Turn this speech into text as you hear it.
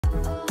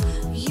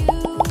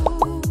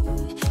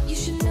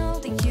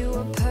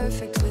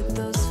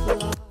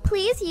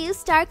Please use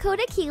star code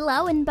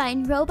akeila when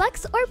buying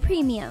Robux or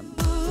Premium.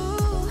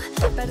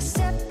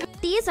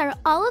 These are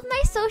all of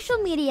my social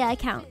media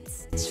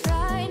accounts.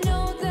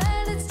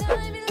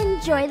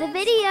 Enjoy the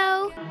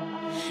video!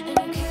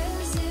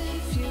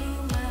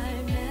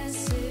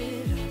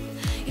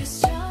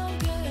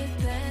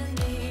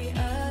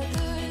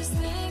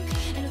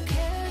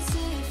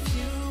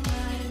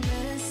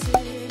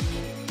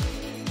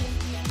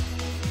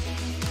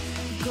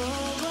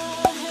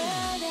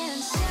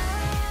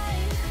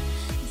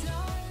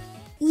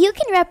 You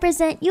can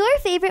represent your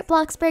favorite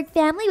Bloxburg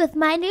family with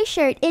my new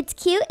shirt. It's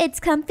cute, it's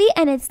comfy,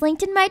 and it's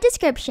linked in my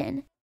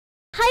description.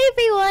 Hi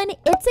everyone,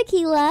 it's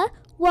Akeila.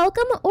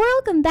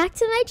 Welcome back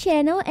to my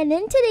channel, and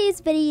in today's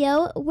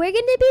video, we're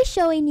going to be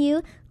showing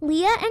you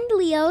Leah and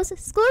Leo's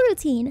school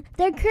routine.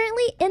 They're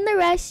currently in the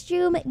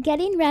restroom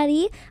getting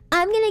ready.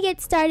 I'm going to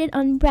get started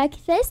on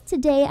breakfast.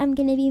 Today, I'm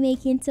going to be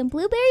making some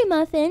blueberry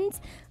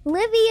muffins.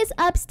 Livy is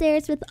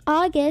upstairs with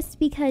August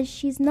because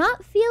she's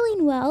not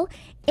feeling well,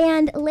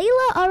 and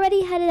Layla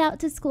already headed out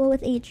to school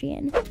with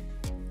Adrian.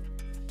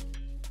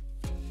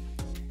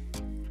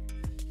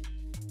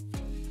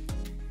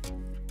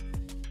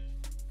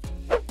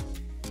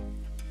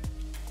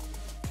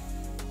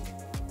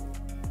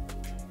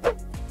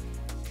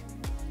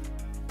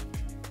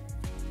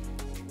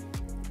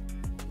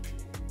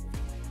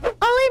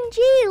 OMG,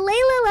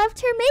 Layla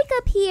left her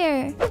makeup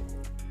here.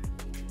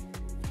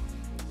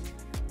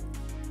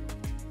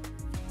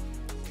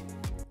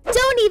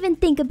 Don't even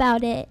think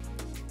about it.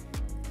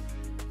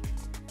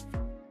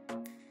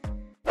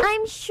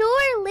 I'm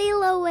sure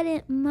Layla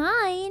wouldn't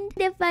mind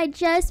if I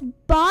just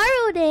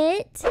borrowed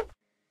it.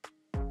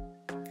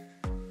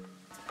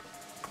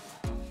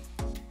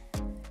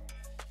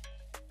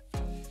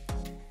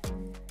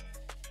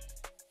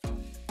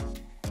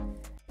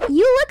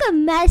 You look a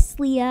mess,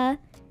 Leah.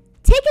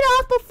 Take it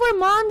off before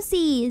Mom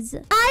sees.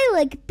 I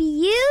look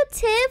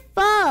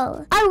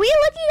beautiful. Are we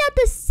looking at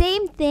the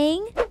same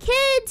thing?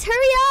 Kids,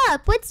 hurry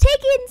up. What's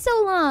taking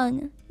so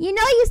long? You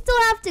know you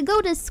still have to go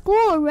to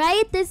school,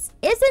 right? This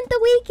isn't the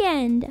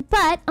weekend.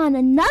 But on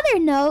another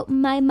note,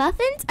 my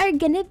muffins are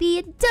gonna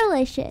be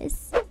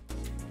delicious.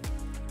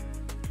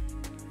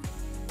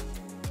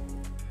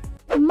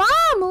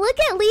 Mom, look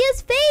at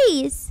Leah's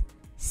face.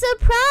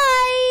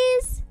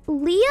 Surprise!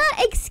 Leah,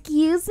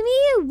 excuse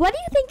me? What do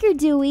you think you're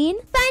doing?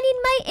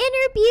 Finding my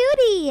inner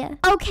beauty.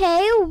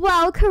 Okay,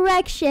 well,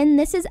 correction.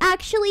 This is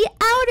actually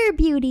outer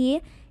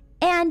beauty.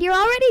 And you're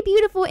already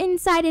beautiful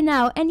inside and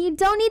out. And you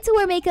don't need to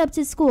wear makeup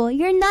to school.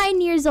 You're 9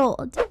 years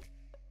old.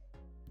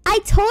 I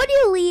told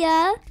you,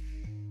 Leah.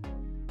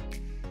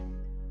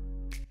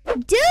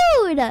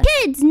 Dude!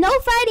 Kids, no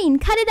fighting.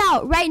 Cut it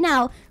out right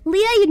now.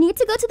 Leah, you need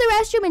to go to the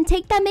restroom and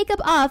take that makeup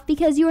off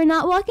because you are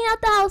not walking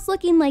out the house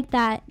looking like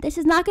that. This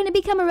is not going to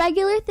become a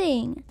regular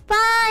thing.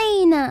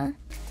 Fine.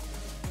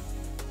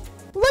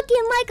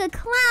 Looking like a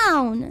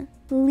clown.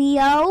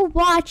 Leo,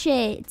 watch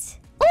it.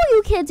 Oh,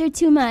 you kids are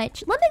too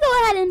much. Let me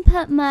go ahead and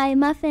put my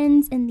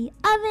muffins in the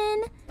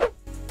oven.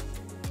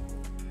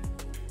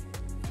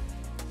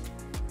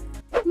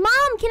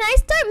 Mom, can I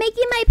start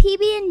making my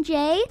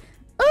PB&J?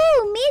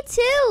 Ooh, me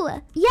too.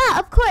 Yeah,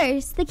 of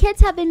course. The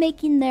kids have been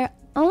making their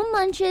own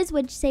lunches,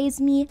 which saves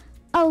me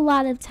a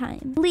lot of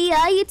time.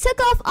 Leah, you took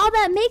off all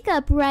that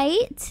makeup,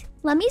 right?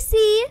 Let me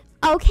see.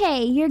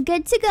 Okay, you're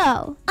good to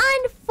go.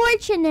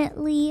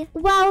 Unfortunately,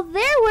 while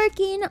they're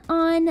working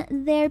on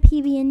their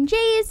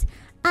PB&Js,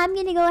 I'm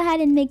gonna go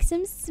ahead and make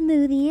some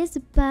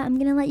smoothies, but I'm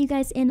gonna let you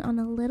guys in on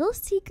a little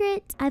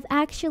secret. I've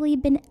actually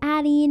been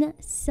adding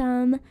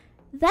some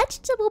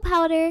vegetable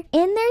powder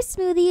in their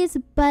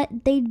smoothies, but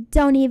they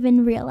don't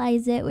even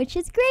realize it, which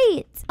is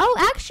great. Oh,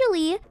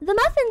 actually, the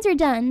muffins are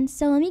done,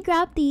 so let me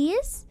grab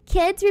these.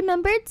 Kids,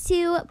 remember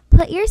to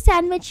put your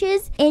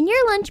sandwiches in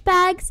your lunch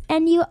bags,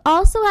 and you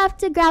also have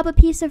to grab a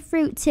piece of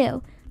fruit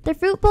too. The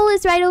fruit bowl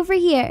is right over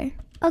here.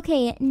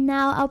 Okay,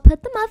 now I'll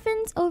put the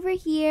muffins over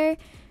here,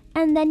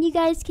 and then you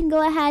guys can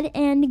go ahead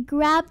and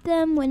grab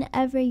them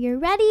whenever you're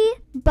ready,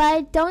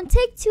 but don't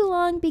take too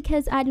long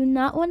because I do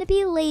not want to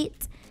be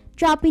late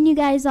dropping you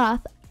guys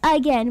off.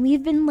 Again,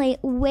 we've been late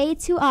way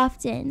too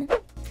often.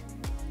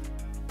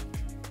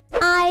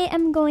 I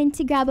am going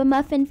to grab a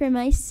muffin for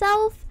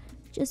myself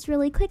just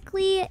really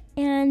quickly,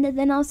 and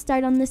then I'll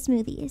start on the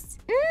smoothies.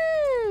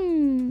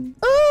 Ooh,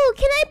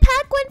 can I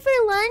pack one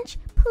for lunch,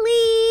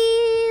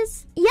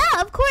 please?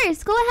 Yeah, of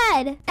course, go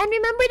ahead. And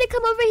remember to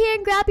come over here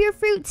and grab your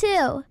fruit too.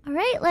 All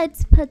right,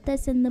 let's put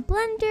this in the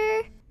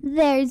blender.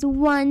 There's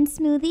one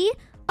smoothie.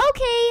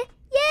 Okay.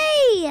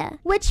 Yay!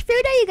 Which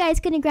fruit are you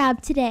guys gonna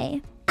grab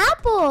today?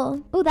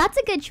 Apple! Oh, that's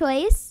a good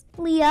choice.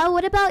 Leah,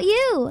 what about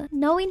you?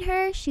 Knowing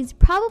her, she's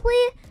probably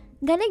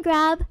gonna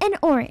grab an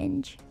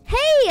orange.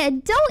 Hey, don't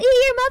eat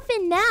your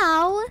muffin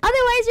now.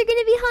 Otherwise, you're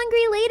gonna be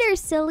hungry later,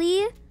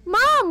 silly.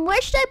 Mom,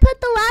 where should I put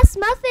the last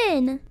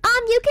muffin?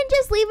 You can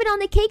just leave it on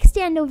the cake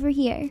stand over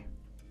here. In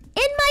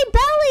my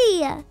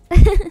belly!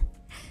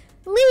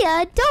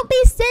 Leah, don't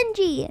be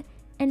stingy.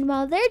 And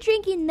while they're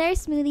drinking their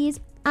smoothies,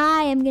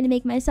 I am going to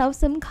make myself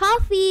some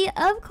coffee,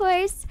 of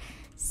course.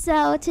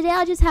 So today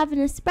I'll just have an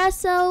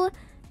espresso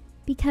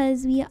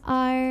because we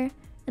are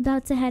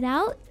about to head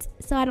out.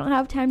 So I don't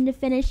have time to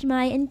finish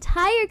my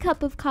entire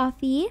cup of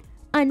coffee,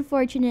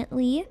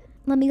 unfortunately.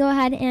 Let me go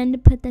ahead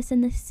and put this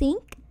in the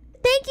sink.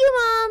 Thank you,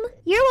 Mom.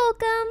 You're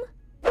welcome.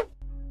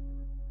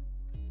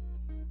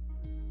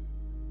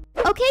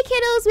 Okay,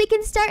 kiddos, we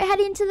can start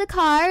heading to the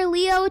car.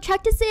 Leo,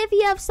 check to see if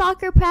you have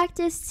soccer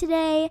practice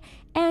today.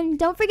 And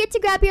don't forget to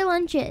grab your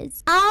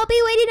lunches. I'll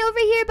be waiting over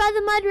here by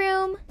the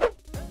mudroom.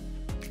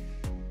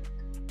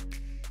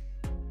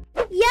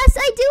 Yes,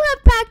 I do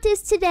have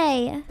practice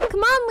today. Come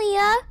on,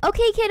 Leah.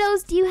 Okay,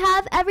 kiddos, do you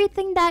have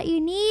everything that you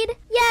need?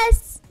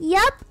 Yes.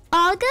 Yep,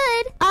 all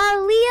good.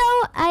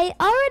 Leo, I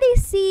already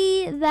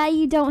see that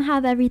you don't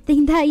have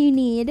everything that you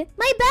need.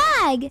 My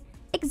bag.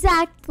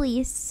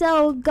 Exactly.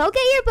 So go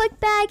get your book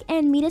bag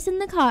and meet us in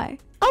the car.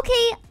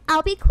 Okay,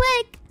 I'll be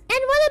quick. And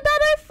what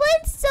about our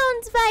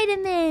Flintstones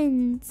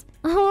vitamins?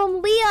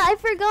 Leah, I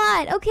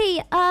forgot.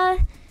 Okay,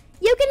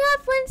 you can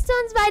have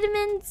Flintstones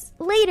vitamins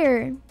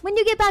later when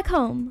you get back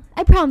home.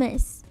 I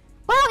promise.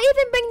 Or I'll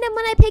even bring them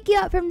when I pick you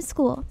up from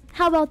school.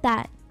 How about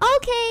that?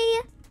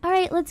 Okay. All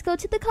right, let's go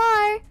to the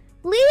car.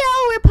 Leo,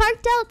 we're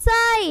parked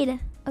outside.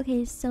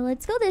 Okay, so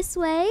let's go this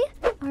way.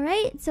 All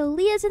right, so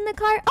Leah's in the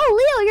car.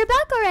 Oh, Leo, you're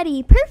back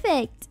already.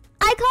 Perfect.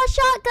 I call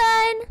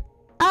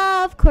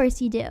shotgun. Of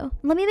course you do.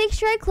 Let me make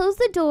sure I close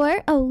the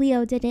door. Oh,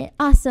 Leo did it.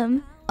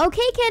 Awesome.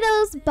 Okay,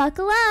 kiddos,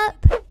 buckle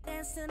up.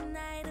 Dance the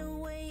night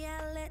away,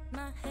 I let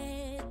my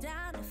head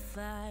down if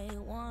I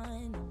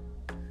want.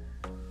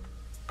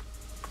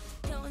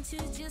 Don't you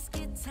just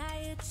get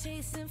tired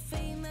chasing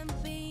fame and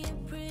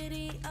being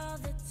pretty all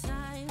the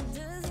time?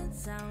 Doesn't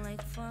sound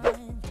like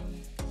fun.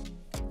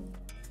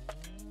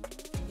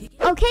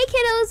 Okay,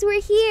 kiddos,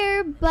 we're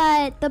here,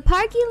 but the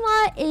parking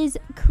lot is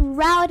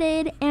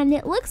crowded and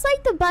it looks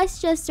like the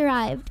bus just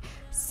arrived.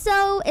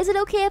 So, is it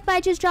okay if I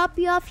just drop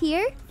you off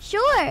here?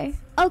 Sure.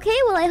 Okay,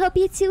 well, I hope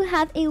you two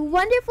have a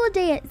wonderful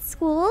day at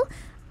school.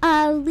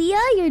 Leah,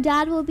 your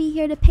dad will be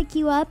here to pick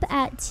you up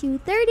at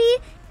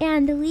 2:30,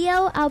 and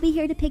Leo, I'll be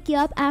here to pick you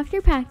up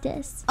after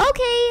practice.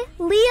 Okay,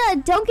 Leah,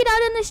 don't get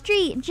out in the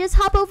street. Just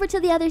hop over to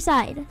the other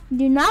side.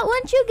 Do not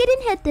want you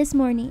getting hit this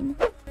morning.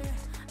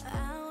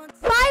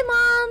 Bye,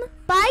 Mom.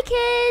 Bye,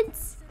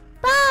 kids.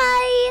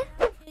 Bye.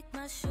 Pick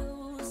my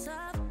shoes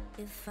up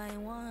if I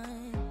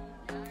want.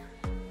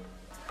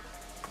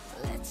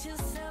 Let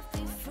yourself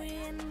be free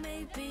and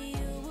maybe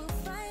you will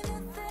find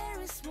that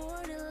there is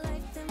more to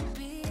life than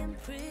being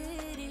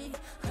pretty.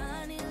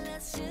 Honey,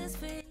 let's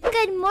just be.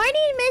 Good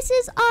morning,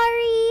 Mrs.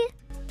 Ari.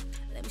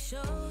 Let me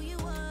show you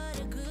what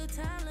a good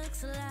time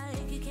looks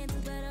like. You can't do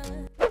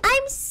better.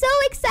 I'm so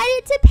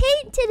excited to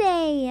paint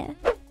today.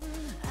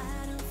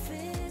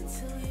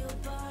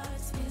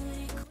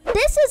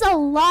 This is a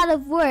lot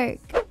of work.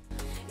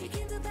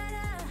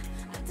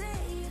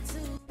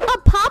 A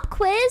pop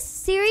quiz?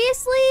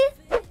 Seriously?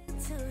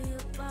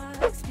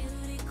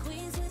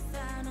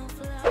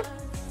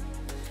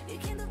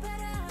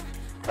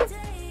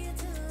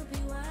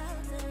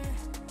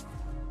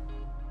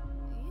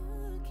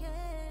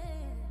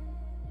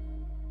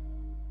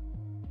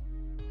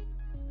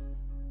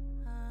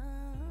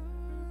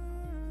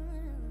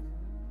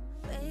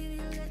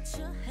 Baby, let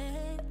your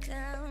head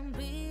down,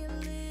 be a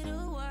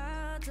little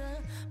wilder.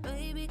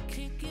 Baby,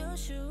 kick your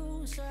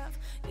shoes off,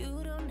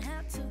 you don't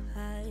have to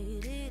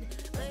hide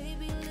it.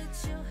 Baby,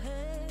 let your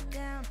head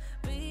down,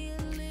 be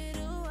a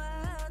little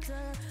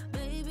wilder.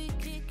 Baby,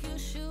 kick your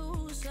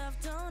shoes off,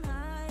 don't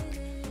hide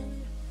it.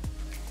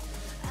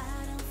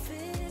 I don't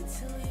fit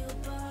into your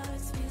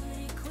box,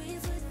 beauty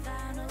queens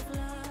without no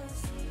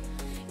flaws.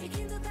 You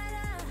can do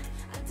better,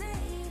 I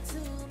dare you to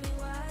be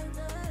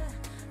wilder.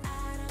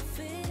 I don't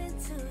fit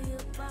into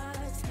your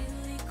box,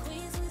 beauty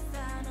queens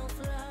without no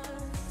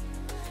flaws.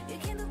 You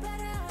can do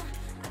better,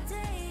 I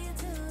dare you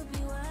to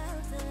be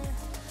wilder.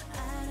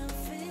 I don't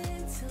fit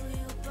into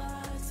your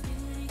box,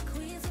 beauty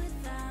queens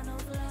without no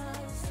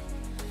flaws.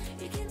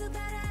 You can do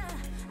better,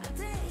 I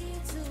dare you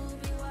to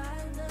be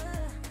wilder.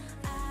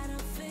 I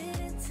don't fit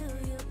into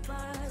your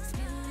box,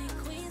 beauty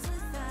queens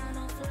without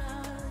no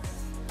flaws.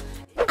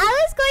 I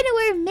was going to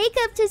wear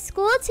makeup to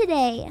school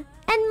today,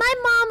 and my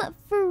mom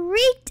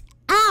freaked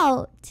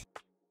out.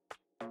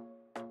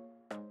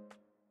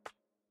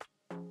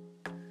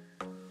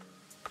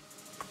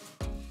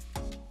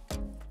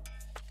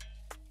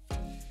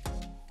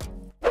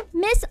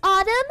 Miss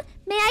Autumn,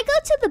 may I go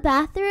to the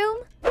bathroom?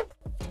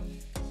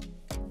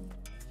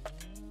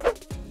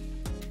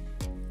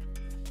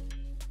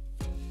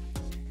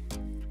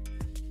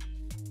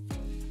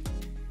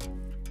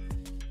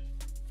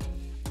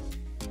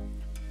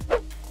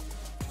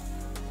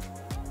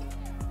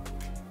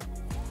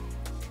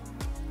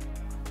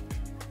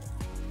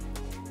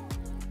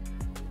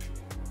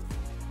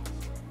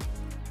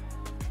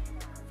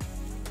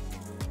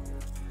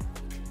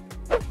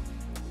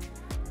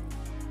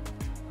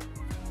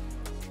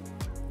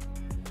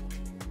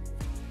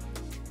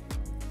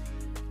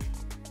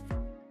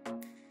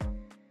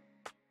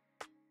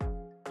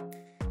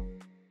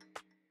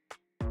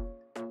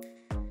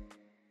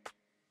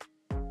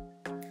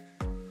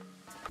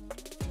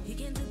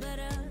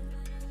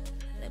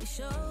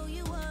 show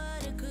you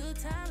what a good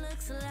time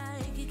looks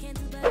like. You can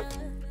do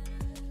better,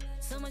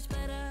 so much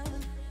better.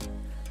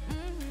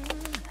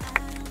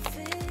 I don't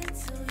fit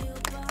into your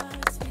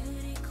box.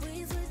 Beauty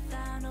queens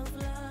without no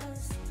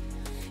flaws.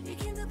 You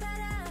can do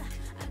better.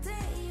 I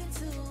dare you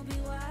to be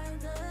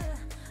wilder.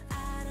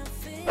 I don't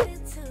fit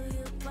into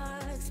your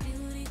box.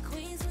 Beauty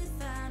queens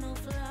without no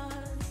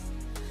flaws.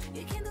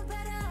 You can do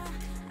better.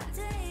 I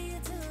dare you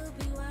to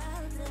be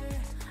wilder.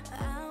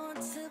 I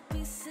want to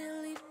be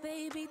silly,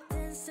 baby,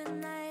 dance the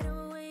night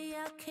away.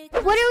 I'll kick.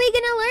 What are we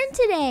gonna learn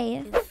today?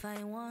 If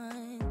I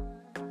want,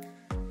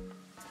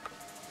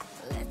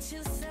 let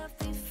yourself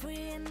be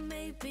free, and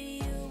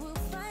maybe you will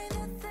find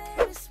that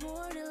there is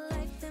more to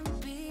life than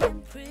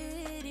being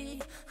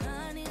pretty.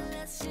 Honey,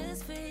 let's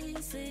just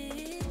face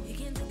it. You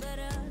can do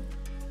better.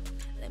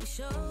 Let me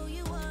show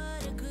you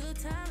what a good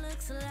time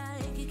looks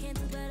like. You can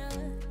do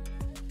better,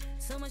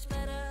 so much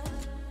better.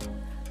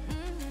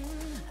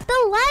 The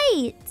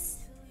lights!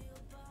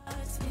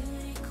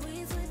 Beauty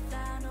queens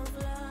without no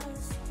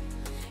flaws.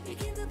 You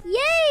can do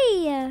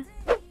Yay!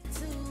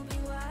 to be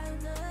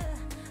wilder.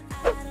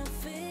 I don't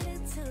fit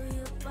into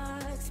your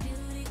box.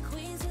 Beauty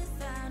queens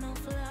without no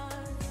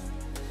flaws.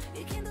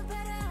 You can do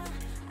better.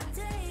 I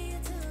dare you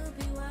to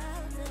be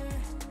wilder.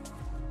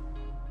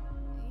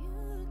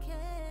 You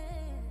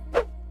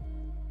can.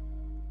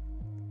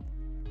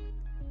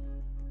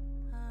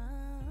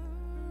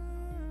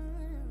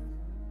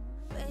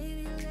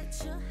 Baby, let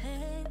your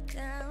head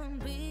down.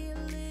 Be a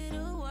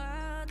little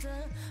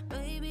wilder.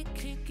 Baby,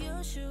 kick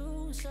your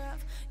shoes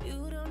off.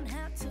 You don't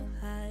have to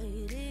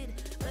hide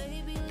it.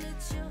 Baby,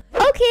 let your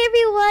Okay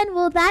everyone,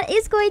 well that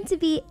is going to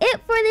be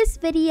it for this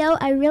video.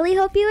 I really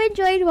hope you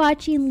enjoyed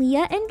watching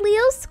Leah and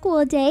Leo's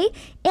school day.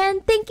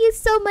 And thank you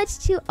so much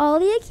to all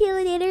the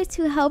akeilanators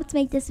who helped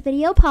make this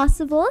video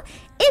possible.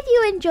 If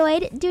you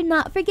enjoyed, do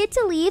not forget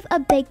to leave a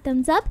big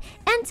thumbs up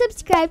and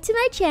subscribe to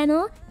my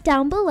channel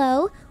down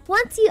below.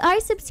 Once you are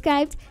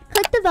subscribed,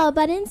 click the bell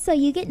button so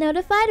you get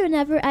notified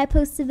whenever I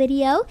post a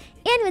video.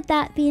 And with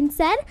that being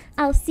said,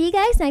 I'll see you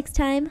guys next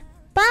time.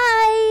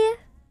 Bye!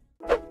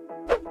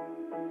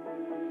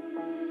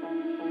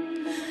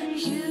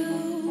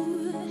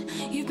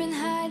 You've been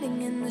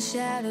hiding in the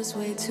shadows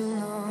way too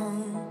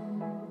long.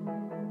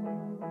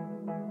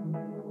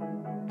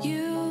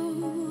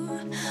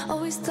 You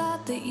always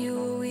thought that you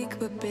were weak,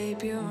 but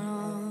babe, you're wrong.